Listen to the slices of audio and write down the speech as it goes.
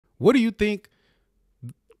What do you think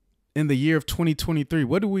in the year of 2023?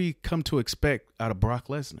 What do we come to expect out of Brock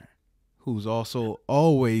Lesnar, who's also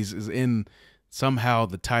always is in somehow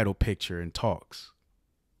the title picture and talks?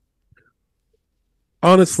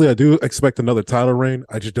 Honestly, I do expect another title reign.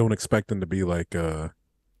 I just don't expect him to be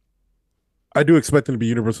I do expect him to be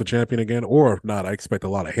Universal Champion again, or if not, I expect a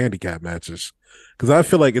lot of handicap matches because I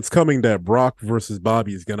feel like it's coming that Brock versus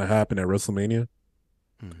Bobby is going to happen at WrestleMania,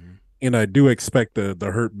 Mm-hmm. and I do expect the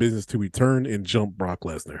Hurt Business to return and jump Brock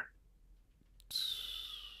Lesnar.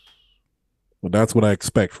 Well, that's what I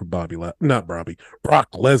expect from not Bobby,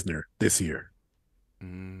 Brock Lesnar this year.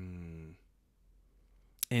 Mm.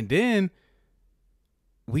 And then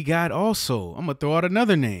we got also, I'm gonna throw out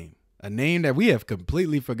another name, a name that we have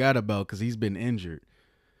completely forgot about because he's been injured.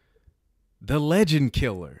 The Legend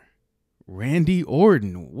Killer, Randy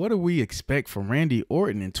Orton. What do we expect from Randy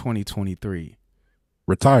Orton in 2023?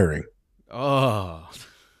 Retiring. Oh,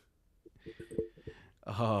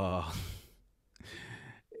 oh,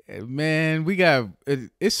 man, we got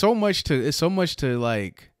it's so much to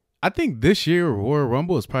like. I think this year Royal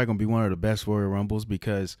Rumble is probably gonna be one of the best Royal Rumbles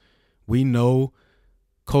because we know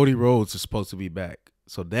Cody Rhodes is supposed to be back.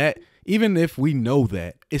 So that even if we know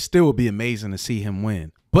that, it still would be amazing to see him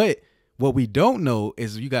win. But what we don't know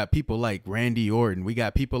is you got people like Randy Orton, we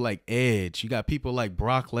got people like Edge, you got people like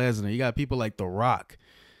Brock Lesnar, you got people like The Rock.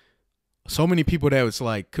 So many people that was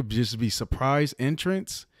like could just be surprise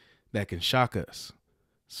entrants that can shock us.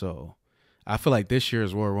 So I feel like this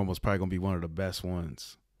year's Royal Rumble is probably gonna be one of the best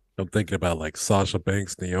ones. I'm thinking about like Sasha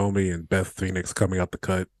Banks, Naomi, and Beth Phoenix coming out the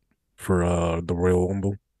cut for the Royal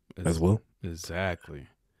Rumble as It's, well. exactly.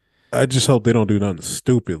 I just hope they don't do nothing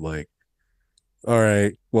stupid like, all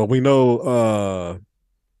right, well we know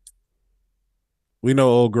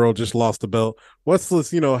old girl just lost the belt. Let's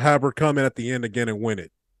have her come in at the end again and win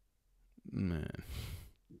it. Man.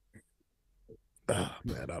 Oh,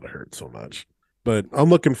 man, that'd hurt so much. But I'm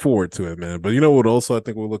looking forward to it, man. But you know what? Also, I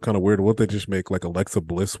think will look kind of weird. What they just make like Alexa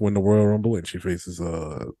Bliss win the Royal Rumble and she faces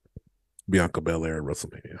Bianca Belair at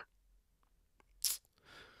WrestleMania.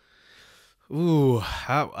 Ooh,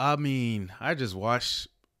 I mean, I just watched.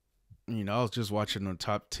 I was just watching the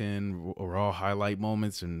top 10 Raw highlight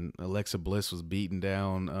moments, and Alexa Bliss was beating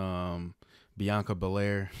down Bianca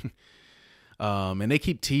Belair. And they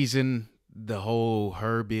keep teasing the whole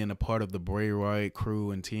her being a part of the Bray Wyatt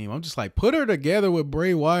crew and team. I'm just like, put her together with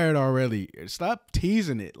Bray Wyatt already. Stop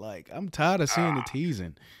teasing it. Like, I'm tired of seeing the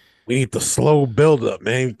teasing. We need the slow build up,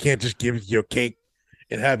 man. You can't just give your cake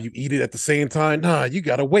and have you eat it at the same time. Nah, you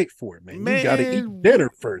gotta wait for it, man. You gotta eat Man, dinner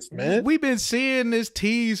first, man. we've been seeing this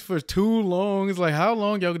tease for too long. It's like, how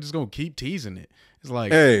long y'all just gonna keep teasing it? It's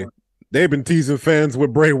like, Hey, they've been teasing fans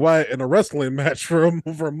with Bray Wyatt in a wrestling match for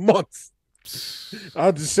months.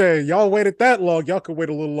 I'll just say, y'all waited that long. Y'all could wait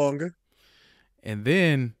a little longer. and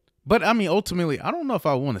then, but I mean, ultimately, I don't know if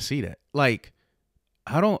I want to see that. Like,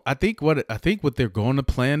 I don't. I think what they're going to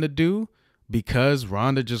plan to do because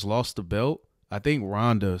Ronda just lost the belt. I think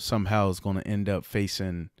Ronda somehow is going to end up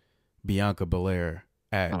facing Bianca Belair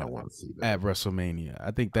I at don't want to see that. at WrestleMania. I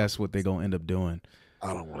think that's what they're going to end up doing.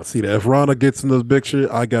 I don't want to see that. If Ronda gets in this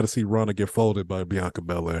picture, I got to see Ronda get folded by Bianca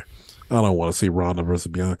Belair. I don't want to see Ronda versus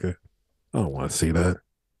Bianca. I don't want to see that.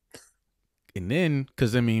 And then,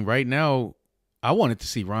 because I mean, right now, I wanted to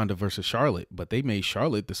see Ronda versus Charlotte, but they made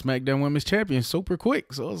Charlotte the SmackDown Women's Champion super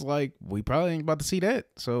quick. So it's like, we probably ain't about to see that.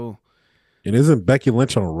 So And isn't Becky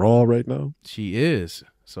Lynch on Raw right now? she is.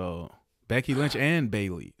 So Becky Lynch and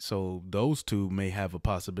Bayley. So those two may have a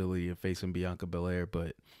possibility of facing Bianca Belair,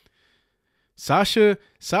 but Sasha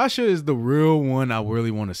is the real one I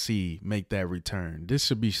really want to see make that return. This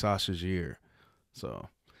should be Sasha's year. So,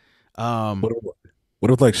 What if,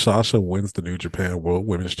 what if like Sasha wins the New Japan World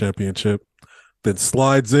Women's Championship, then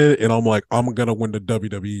slides in, and I'm like, I'm gonna win the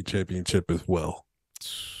WWE Championship as well.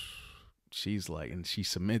 she's like, and she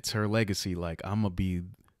submits her legacy like, I'm gonna be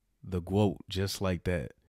the GOAT just like that.